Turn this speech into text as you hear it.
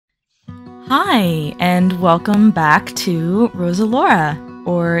Hi, and welcome back to Rosalora,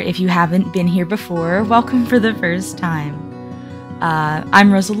 or if you haven't been here before, welcome for the first time.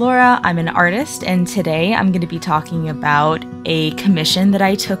 I'm Rosalora, I'm an artist, and today I'm going to be talking about a commission that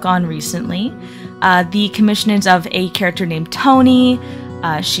I took on recently. The commission is of a character named Tony.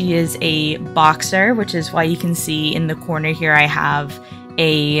 She is a boxer, which is why you can see in the corner here I have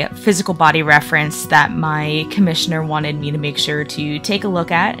a physical body reference that my commissioner wanted me to make sure to take a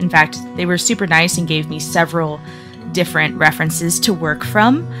look at. In fact, they were super nice and gave me several different references to work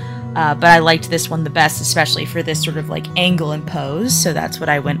from, but I liked this one the best, especially for this sort of like angle and pose, so that's what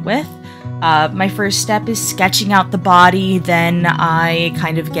I went with. My first step is sketching out the body, then I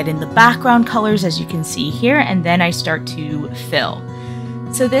kind of get in the background colors as you can see here, and then I start to fill.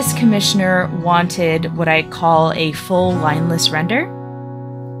 So this commissioner wanted what I call a full lineless render,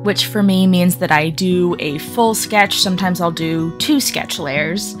 which for me means that I do a full sketch. Sometimes I'll do 2 sketch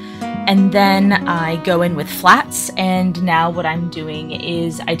layers, and then I go in with flats, and now what I'm doing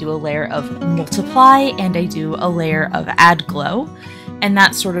is I do a layer of multiply and I do a layer of add glow, and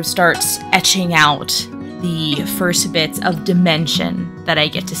that sort of starts etching out the first bits of dimension that I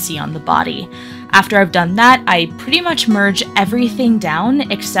get to see on the body. After I've done that, I pretty much merge everything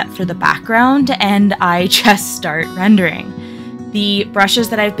down except for the background, and I just start rendering. The brushes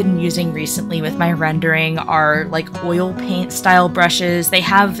that I've been using recently with my rendering are like oil paint style brushes. They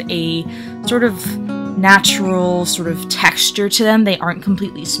have a sort of natural sort of texture to them. They aren't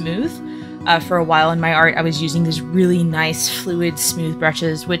completely smooth. For a while in my art, I was using these really nice fluid smooth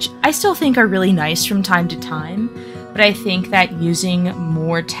brushes, which I still think are really nice from time to time. But I think that using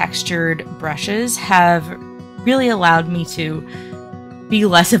more textured brushes have really allowed me to be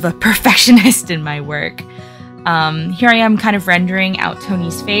less of a perfectionist in my work. Here I am kind of rendering out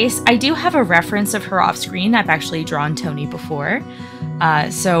Tony's face. I do have a reference of her off screen. I've actually drawn Tony before.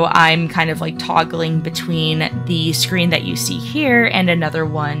 So I'm kind of like toggling between the screen that you see here and another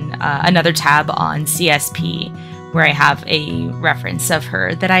one, another tab on CSP where I have a reference of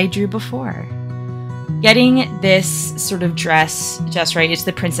her that I drew before. Getting this sort of dress just right, it's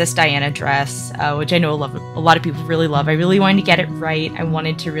the Princess Diana dress, which I know a lot of people really love. I really wanted to get it right. I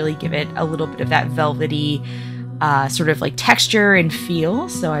wanted to really give it a little bit of that velvety sort of like texture and feel,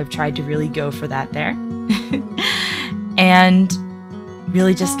 so I've tried to really go for that there. And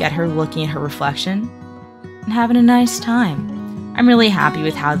really just get her looking at her reflection and having a nice time. I'm really happy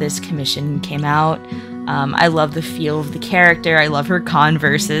with how this commission came out. I love the feel of the character, I love her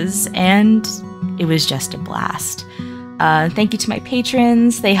Converses, and it was just a blast. Thank you to my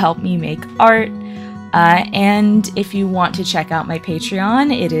patrons, they help me make art. And if you want to check out my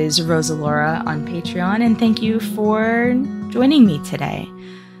Patreon, it is Rosalora on Patreon, and thank you for joining me today.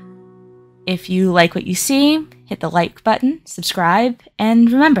 If you like what you see, hit the like button, subscribe, and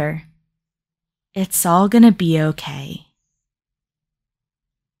remember, it's all gonna be okay.